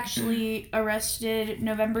 He was actually arrested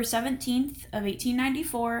November 17th of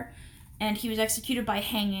 1894, and he was executed by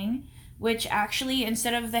hanging, which actually,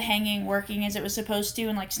 instead of the hanging working as it was supposed to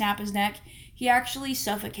and, like, snap his neck, he actually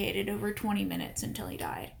suffocated over 20 minutes until he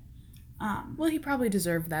died. Well, he probably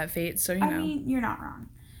deserved that fate, so, you know. I mean, you're not wrong.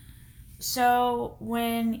 So,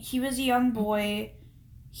 when he was a young boy,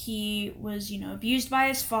 he was, you know, abused by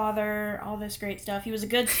his father, all this great stuff. He was a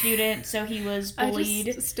good student, so he was bullied.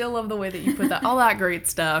 I just still love the way that you put that. All that great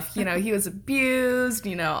stuff. You know, he was abused,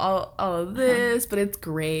 you know, all of this, but it's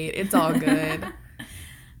great. It's all good.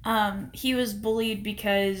 He was bullied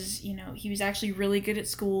because, you know, he was actually really good at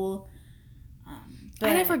school.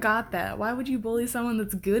 I never got that. Why would you bully someone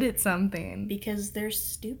that's good at something? Because they're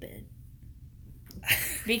stupid.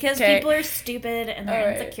 Because people are stupid and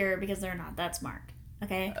they're insecure because they're not that smart.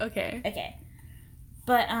 Okay.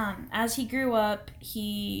 But as he grew up,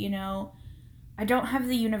 he, you know, I don't have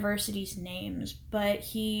the university's names, but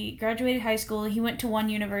he graduated high school. He went to one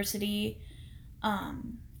university,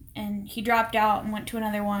 and he dropped out and went to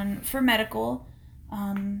another one for medical.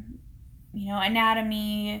 You know,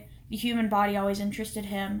 anatomy, the human body always interested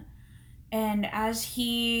him. And as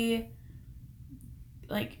he,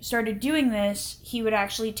 like, started doing this, he would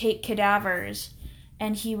actually take cadavers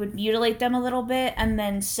and he would mutilate them a little bit and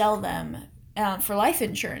then sell them for life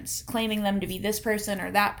insurance, claiming them to be this person or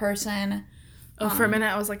that person. Oh, for a minute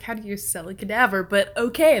I was like, how do you sell a cadaver? But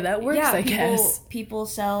okay, that works, I guess. People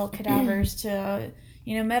sell cadavers to,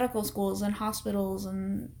 you know, medical schools and hospitals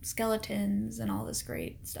and skeletons and all this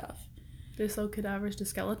great stuff. They sell cadavers to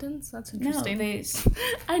skeletons? That's interesting. No,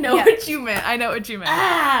 I know what you meant.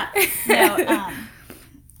 No,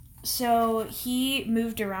 so he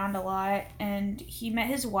moved around a lot, and he met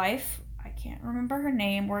his wife. I can't remember her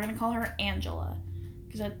name. We're going to call her Angela,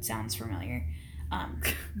 because that sounds familiar.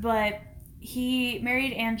 But he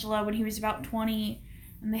married Angela when he was about 20,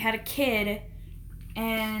 and they had a kid,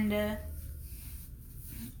 and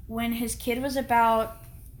when his kid was about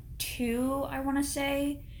 2, I want to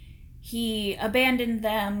say, he abandoned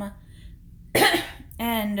them,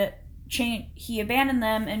 and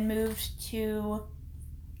moved to...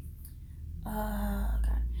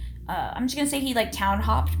 I'm just gonna say he, like, town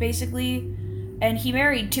hopped, basically, and he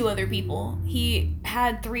married 2 other people. He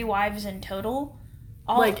had 3 wives in total.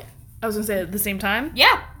 Like, I was gonna say at the same time?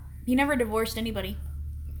 Yeah! He never divorced anybody.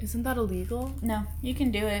 Isn't that illegal? No, you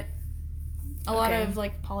can do it. A lot of,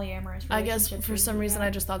 like, polyamorous relationships. I guess for some reason I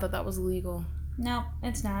just thought that was illegal. No,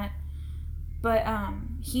 it's not. But,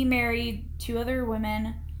 he married 2 other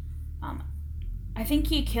women. I think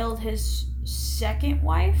he killed his second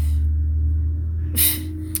wife.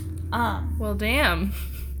 Well, damn.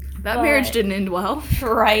 That marriage didn't end well.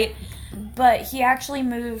 Right. But he actually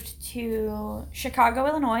moved to Chicago,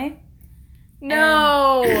 Illinois.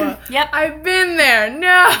 No! Yep. I've been there.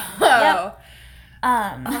 No! Yep.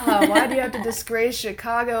 Why do you have to disgrace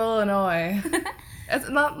Chicago, Illinois? It's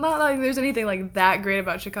not like there's anything, like, that great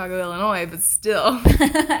about Chicago, Illinois, but still.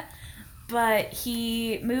 But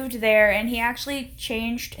he moved there, and he actually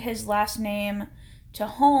changed his last name to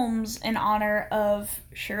Holmes in honor of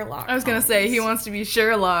Sherlock I was going to say, he wants to be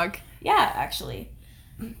Sherlock. Yeah, actually.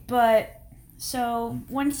 But, so,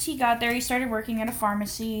 once he got there, he started working at a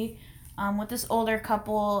pharmacy with this older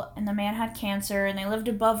couple, and the man had cancer, and they lived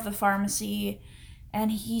above the pharmacy, and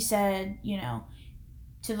he said, you know,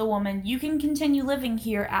 to the woman, you can continue living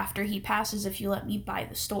here after he passes if you let me buy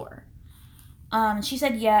the store. She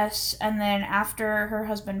said yes, and then after her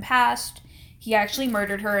husband passed, he actually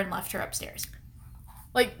murdered her and left her upstairs.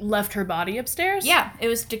 Like, left her body upstairs? Yeah, it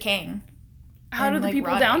was decaying. How did the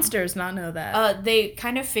people downstairs not know that? They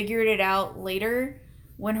kind of figured it out later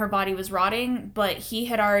when her body was rotting, but he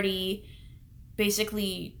had already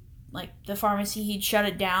basically, like, the pharmacy, he'd shut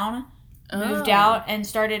it down, moved Oh. out, and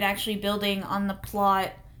started actually building on the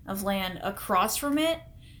plot of land across from it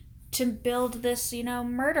to build this,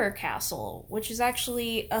 murder castle, which is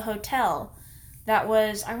actually a hotel that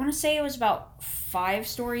was, I want to say it was about 5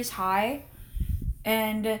 stories high.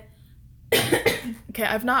 And Okay,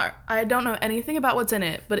 I don't know anything about what's in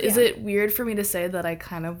it, but is Yeah. it weird for me to say that I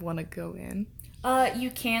kind of want to go in? you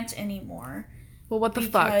can't anymore. Well, what the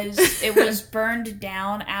Because fuck? it was burned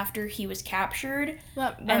down after he was captured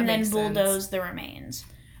that and then makes sense. bulldozed the remains.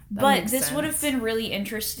 That But makes this would have sense. been really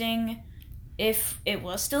interesting if it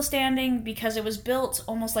was still standing, because it was built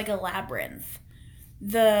almost like a labyrinth.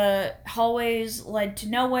 The hallways led to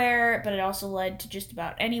nowhere, but it also led to just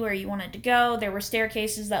about anywhere you wanted to go. There were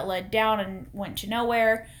staircases that led down and went to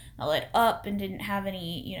nowhere, that led up and didn't have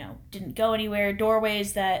any, didn't go anywhere.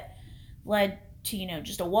 Doorways that led to,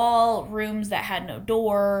 just a wall. Rooms that had no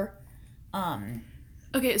door.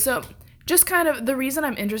 Okay, so just kind of the reason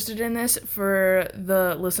I'm interested in this for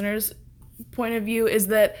the listeners' point of view is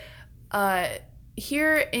that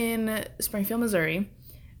here in Springfield, Missouri,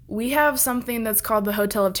 we have something that's called the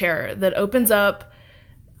Hotel of Terror that opens up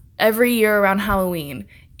every year around Halloween.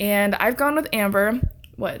 And I've gone with Amber,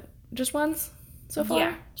 just once so far?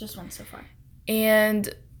 Yeah, just one so far.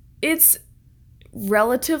 And it's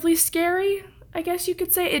relatively scary, I guess you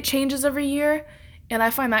could say. It changes every year, and I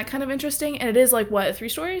find that kind of interesting. And it is 3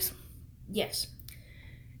 stories? Yes.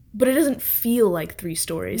 But it doesn't feel like 3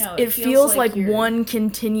 stories. No, it feels like you're- one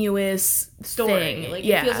continuous story. thing.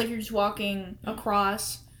 It feels like you're just walking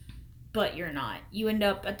across, but you're not. You end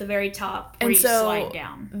up at the very top where And you so slide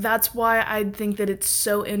down. that's why I think that it's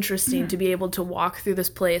so interesting to be able to walk through this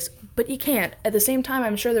place, but you can't. At the same time,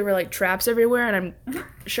 I'm sure there were traps everywhere, and I'm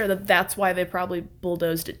sure that that's why they probably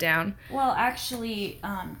bulldozed it down. Well, actually,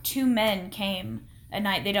 2 men came at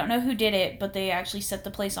night. They don't know who did it, but they actually set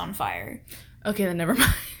the place on fire. Okay, then never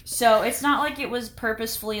mind. So it's not like it was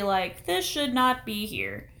purposefully this should not be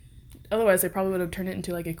here. Otherwise, they probably would have turned it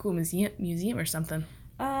into a cool museum or something.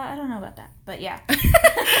 I don't know about that, but yeah.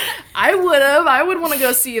 I would have. I would want to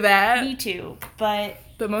go see that. Me too, but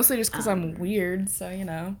mostly just because I'm weird, so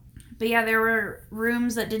But yeah, there were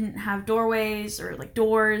rooms that didn't have doorways or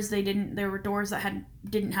doors. There were doors that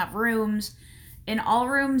didn't have rooms. And all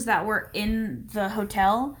rooms that were in the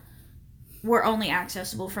hotel were only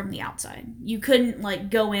accessible from the outside. You couldn't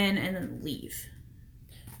go in and then leave.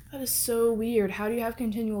 That is so weird. How do you have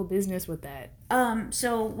continual business with that?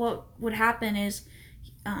 So what would happen is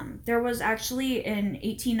there was actually in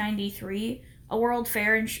 1893 a World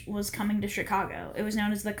Fair was coming to Chicago. It was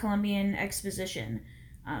known as the Columbian Exposition.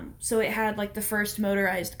 So it had the first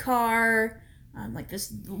motorized car,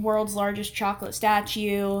 this world's largest chocolate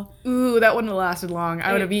statue. Ooh, that wouldn't have lasted long.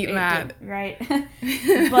 I would have eaten that. Did, right?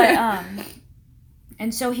 But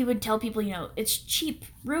and so he would tell people, it's cheap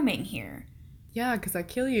rooming here. Yeah, because I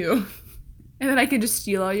kill you. And then I can just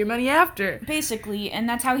steal all your money after. Basically, and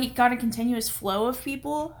that's how he got a continuous flow of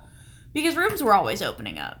people, because rooms were always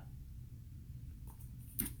opening up.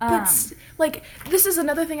 But this is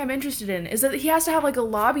another thing I'm interested in, is that he has to have a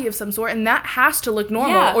lobby of some sort, and that has to look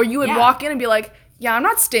normal. Yeah, or you would yeah. walk in and be like, yeah, I'm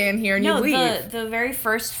not staying here, and you leave. The very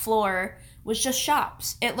first floor was just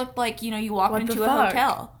shops. It looked like, you walked What the into a fuck?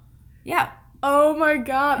 hotel. Yeah. Oh my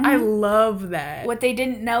god, I love that. What they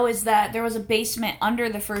didn't know is that there was a basement under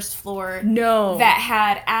the first floor No. that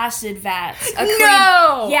had acid vats.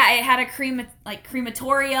 No! Yeah, it had a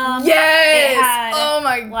crematorium. Yes! It had, oh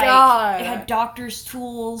my god. It had doctor's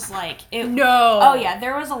tools. No. Oh yeah,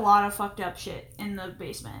 there was a lot of fucked up shit in the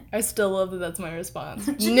basement. I still love that that's my response.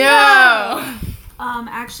 No!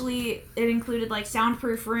 Actually, it included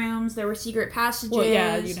soundproof rooms. There were secret passages. Well,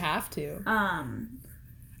 yeah, you'd have to.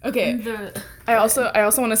 Okay. The I also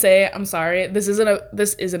want to say, I'm sorry. This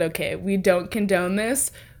isn't okay. We don't condone this,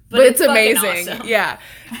 but it's fucking amazing. awesome. Yeah.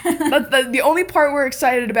 But the only part we're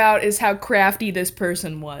excited about is how crafty this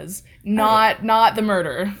person was, not the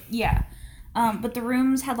murder. Yeah. But the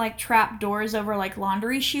rooms had trap doors over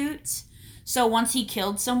laundry chutes. So once he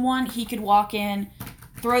killed someone, he could walk in,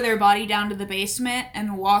 throw their body down to the basement,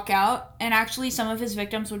 and walk out. And actually, some of his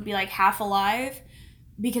victims would be half alive,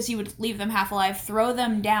 because he would leave them half alive, throw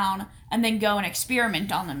them down, and then go and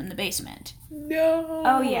experiment on them in the basement. No.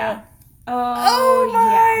 Oh yeah. Oh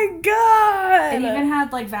my god. It even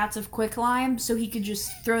had vats of quicklime, so he could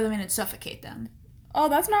just throw them in and suffocate them. Oh,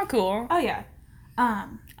 that's not cool. Oh yeah.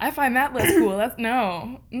 I find that less cool. That's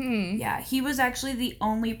no. Mm-mm. Yeah, he was actually the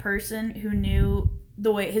only person who knew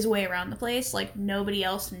his way around the place. Nobody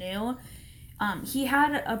else knew. He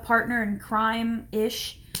had a partner in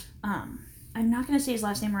crime-ish. I'm not going to say his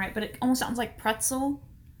last name right, but it almost sounds like Pretzel.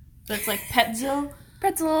 So it's like Petzel.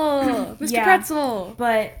 Pretzel! Mr. Yeah. Pretzel!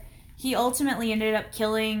 But he ultimately ended up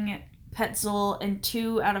killing Petzel and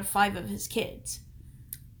 2 out of 5 of his kids.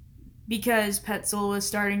 Because Petzel was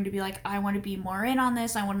starting to be like, I want to be more in on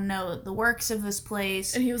this. I want to know the works of this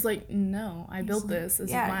place. And he was like, no, I built this. This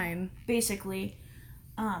is mine. Basically.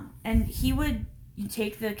 And he would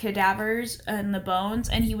take the cadavers and the bones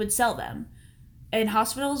and he would sell them. And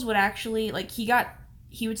hospitals would actually, like,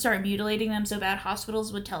 he would start mutilating them so bad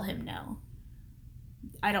hospitals would tell him no.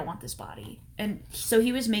 I don't want this body. And so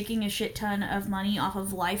he was making a shit ton of money off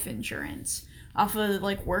of life insurance. Off of,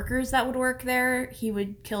 like, workers that would work there. He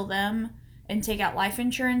would kill them and take out life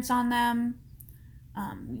insurance on them.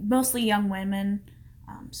 Mostly young women.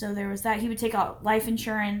 So there was that. He would take out life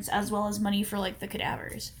insurance as well as money for, like, the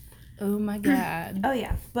cadavers. Oh, my God. Oh,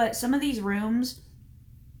 yeah. But some of these rooms,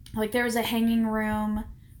 like, there was a hanging room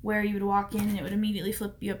where you would walk in and it would immediately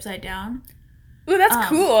flip you upside down. Ooh, that's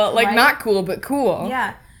cool. Like, right? not cool, but cool.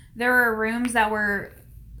 Yeah. There were rooms that were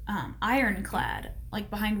ironclad, like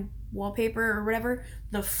behind wallpaper or whatever.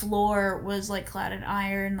 The floor was, like, clad in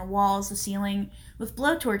iron, the walls, the ceiling, with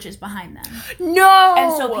blowtorches behind them. No!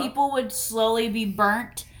 And so people would slowly be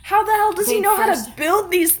burnt. How the hell does he know how to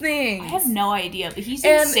build these things? I have no idea, but he's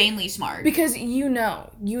insanely smart. Because you know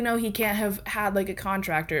he can't have had, like, a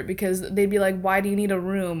contractor, because they'd be like, why do you need a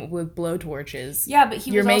room with blowtorches? Yeah, but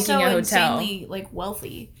he was also making a hotel. insanely, like,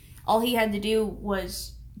 wealthy. All he had to do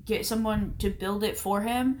was get someone to build it for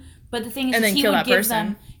him. But the thing is, and then kill that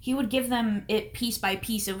person. He would give them it piece by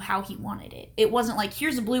piece of how he wanted it. It wasn't like,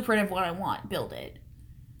 here's a blueprint of what I want, build it.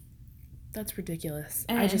 That's ridiculous.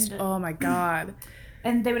 And, oh my God.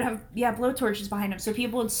 And they would have, blowtorches behind him, so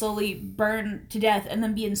people would slowly burn to death and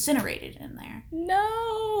then be incinerated in there. No!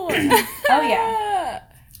 Oh, yeah.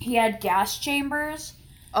 He had gas chambers.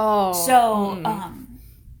 Oh. So,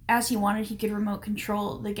 as he wanted, he could remote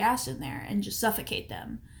control the gas in there and just suffocate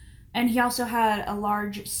them. And he also had a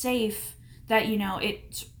large safe that,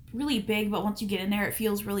 it's really big, but once you get in there, it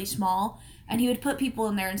feels really small. And he would put people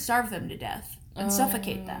in there and starve them to death and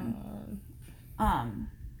suffocate them.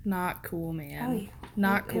 Not cool, man. Oh, yeah.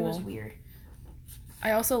 Not cool. It was weird.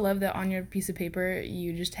 I also love that on your piece of paper,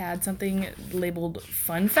 you just had something labeled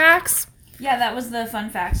fun facts. Yeah, that was the fun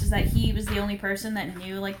facts, is that he was the only person that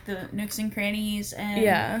knew, like, the nooks and crannies.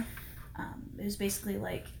 And it was basically,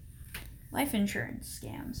 like, life insurance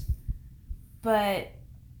scams. But,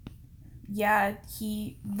 yeah,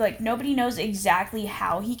 nobody knows exactly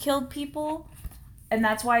how he killed people. And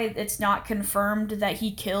that's why it's not confirmed that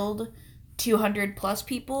he killed 200 plus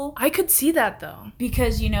people. I could see that, though.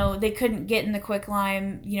 Because, they couldn't get in the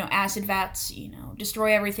quicklime, acid vats,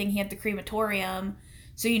 destroy everything. He had the crematorium.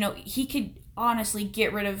 So, he could honestly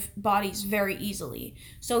get rid of bodies very easily.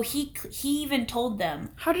 So he even told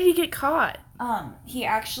them. How did he get caught? He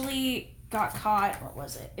actually got caught. What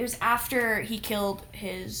was it? It was after he killed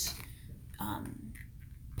his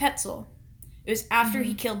Petzel. It was after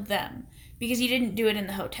he killed them, because he didn't do it in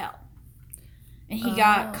the hotel. And he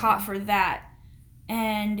got caught for that.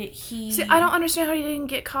 And he... See, I don't understand how he didn't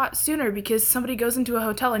get caught sooner, because somebody goes into a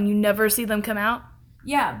hotel and you never see them come out.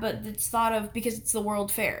 Yeah, but it's thought of because it's the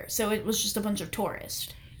World Fair, so it was just a bunch of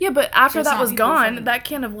tourists. Yeah, but after that was gone, that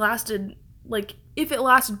can't have lasted, like, if it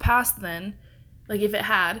lasted past then, like, if it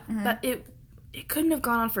had, that it couldn't have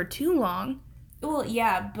gone on for too long. Well,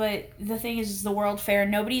 yeah, but the thing is the World Fair,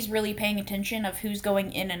 nobody's really paying attention of who's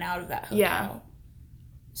going in and out of that hotel. Yeah.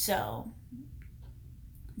 So,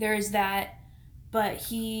 there's that, but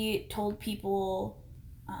he told people,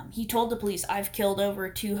 he told the police, I've killed over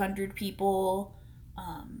 200 people,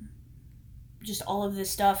 just all of this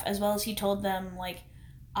stuff, as well as he told them, like,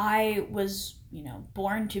 I was,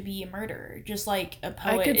 born to be a murderer, just like a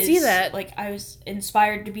poet I could see that. Like, I was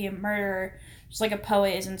inspired to be a murderer, just like a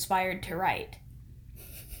poet is inspired to write.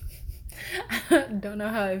 I don't know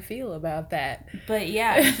how I feel about that. But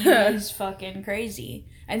yeah, he was fucking crazy.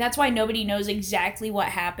 And that's why nobody knows exactly what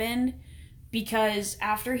happened, because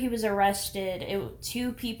after he was arrested,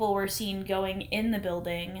 2 people were seen going in the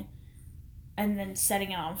building and then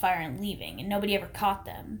setting it on fire and leaving, and nobody ever caught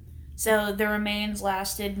them. So the remains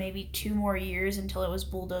lasted maybe 2 more years until it was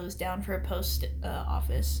bulldozed down for a post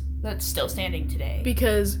office that's still standing today.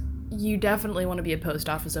 Because you definitely want to be a post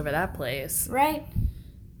office over that place. Right?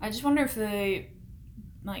 I just wonder if they,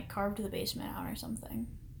 like, carved the basement out or something.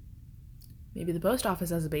 Maybe the post office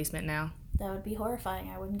has a basement now. That would be horrifying.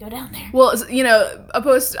 I wouldn't go down there. Well, a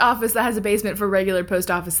post office that has a basement for regular post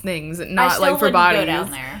office things, not like for bodies. I still wouldn't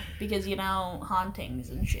go down there because, hauntings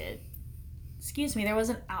and shit. Excuse me, there was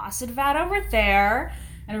an acid vat over there,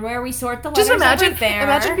 and where we sort the letters over there.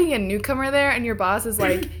 Imagine being a newcomer there, and your boss is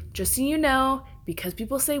like, just so you know, because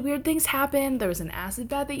people say weird things happen. There was an acid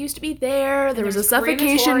bath that used to be there. There was a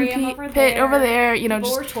suffocation pit over there. You know,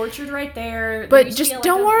 people were tortured right there. But just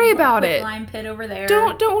don't worry about it. Lime pit over there.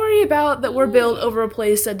 Don't worry about that we're built over a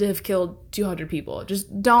place said to have killed 200 people.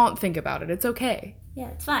 Just don't think about it. It's okay. Yeah,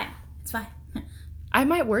 it's fine. It's fine. I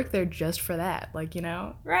might work there just for that, like, you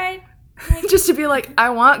know? Right. Just to be like, I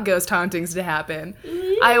want ghost hauntings to happen.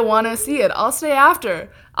 I want to see it. I'll stay after.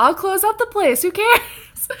 I'll close up the place. Who cares?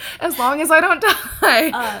 As long as I don't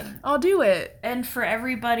die, I'll do it. And for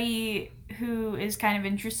everybody who is kind of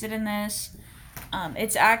interested in this,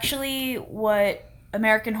 it's actually what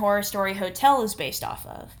American Horror Story Hotel is based off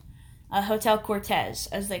of. Hotel Cortez,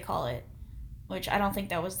 as they call it. Which I don't think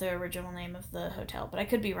that was the original name of the hotel, but I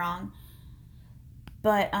could be wrong.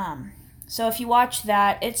 But, so if you watch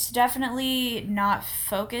that, it's definitely not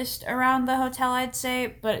focused around the hotel, I'd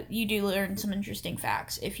say, but you do learn some interesting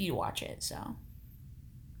facts if you watch it, so.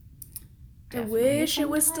 I wish it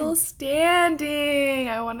was still standing.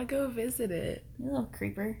 I want to go visit it. You little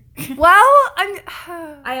creeper. Well,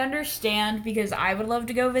 I understand because I would love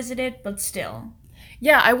to go visit it, but still.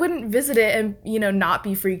 Yeah, I wouldn't visit it and, you know, not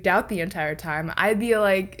be freaked out the entire time. I'd be,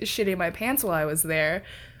 like, shitting my pants while I was there.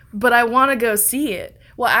 But I want to go see it.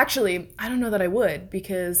 Well, actually, I don't know that I would,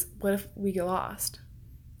 because what if we get lost?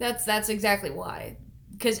 That's exactly why.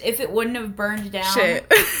 Because if it wouldn't have burned down, Shit.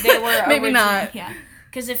 They were Maybe not. Yeah.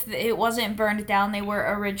 Because if it wasn't burned down, they were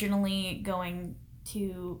originally going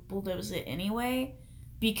to bulldoze it anyway.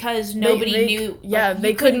 Because nobody knew. Yeah, like,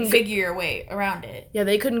 they couldn't figure your way around it. Yeah,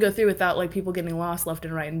 they couldn't go through without, like, people getting lost left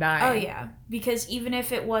and right and dying. Oh, yeah. Because even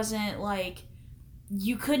if it wasn't, like,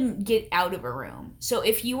 you couldn't get out of a room. So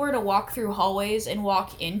if you were to walk through hallways and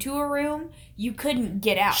walk into a room, you couldn't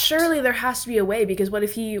get out. Surely there has to be a way, because what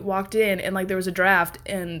if he walked in and, like, there was a draft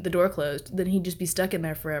and the door closed? Then he'd just be stuck in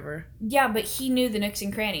there forever. Yeah, but he knew the nooks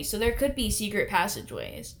and crannies, so there could be secret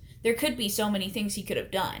passageways. There could be so many things he could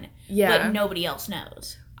have done. Yeah. But nobody else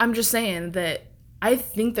knows. I'm just saying that I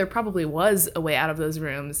think there probably was a way out of those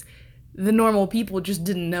rooms. The normal people just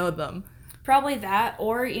didn't know them. Probably that,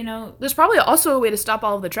 or, you know... There's probably also a way to stop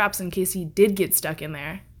all of the traps in case he did get stuck in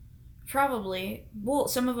there. Probably. Well,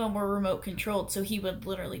 some of them were remote controlled, so he would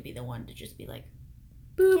literally be the one to just be like,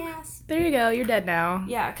 boop. Yes. There you go, you're dead now.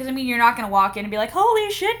 Yeah, because, I mean, you're not going to walk in and be like,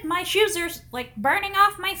 holy shit, my shoes are, like, burning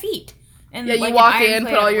off my feet. And, yeah, like, you walk in,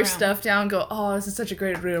 put all your stuff down, go, oh, this is such a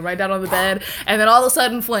great room, right down on the bed, and then all of a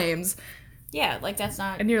sudden, flames. Yeah, like, that's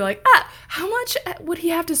not... And you're like, how much would he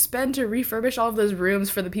have to spend to refurbish all of those rooms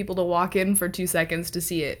for the people to walk in for 2 seconds to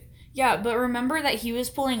see it? Yeah, but remember that he was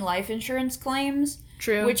pulling life insurance claims?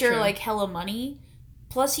 True. Which are, like, hella money.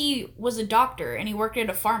 Plus, he was a doctor, and he worked at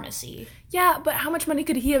a pharmacy. Yeah, but how much money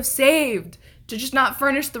could he have saved to just not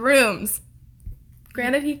furnish the rooms?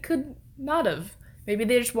 Granted, he could not have. Maybe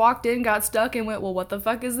they just walked in, got stuck, and went, well, what the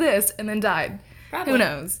fuck is this? And then died. Probably. Who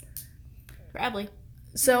knows? Probably.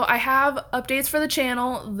 So I have updates for the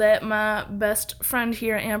channel that my best friend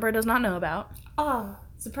here, Amber, does not know about. Oh,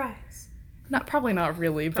 surprise. Probably not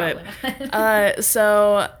really, Probably but not.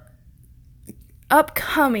 so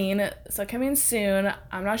coming soon.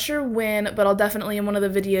 I'm not sure when, but I'll definitely in one of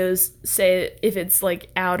the videos say if it's like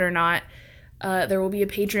out or not. There will be a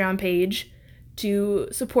Patreon page to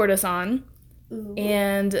support us on. Ooh.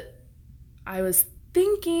 And I was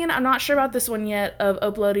thinking, I'm not sure about this one yet, of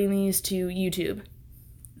uploading these to YouTube.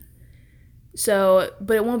 So,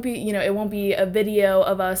 but it won't be a video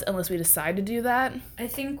of us unless we decide to do that. I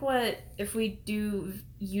think if we do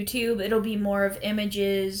YouTube, it'll be more of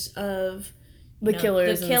images of the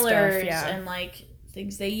killers and stuff, yeah. And like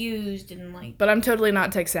things they used and like. But I'm totally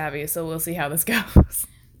not tech savvy, so we'll see how this goes.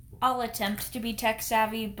 I'll attempt to be tech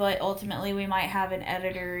savvy, but ultimately we might have an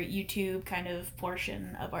editor YouTube kind of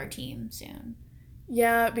portion of our team soon.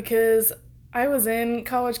 Yeah, because I was in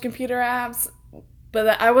college computer apps,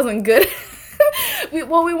 but I wasn't good. we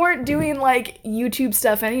weren't doing like YouTube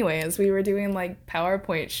stuff anyways. We were doing like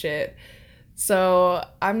PowerPoint shit. So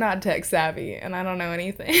I'm not tech savvy and I don't know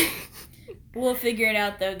anything. We'll figure it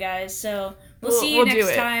out though, guys. So we'll see you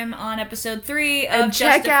next time on episode 3 of and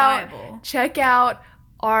Justifiable. Check out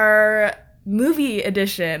our movie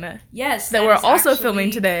edition. Yes. That we're also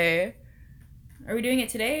filming today. Are we doing it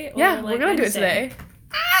today? Yeah, we're going to do it today.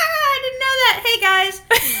 I didn't know that. Hey guys,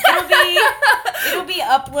 it'll be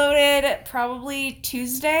uploaded probably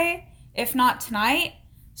Tuesday, if not tonight.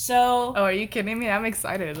 So are you kidding me? I'm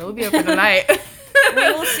excited. It'll be up for tonight.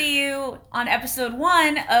 We will see you on episode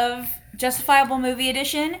 1 of Justifiable Movie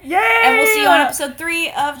Edition. Yay! And we'll see you on episode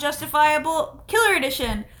 3 of Justifiable Killer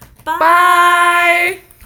Edition. Bye. Bye.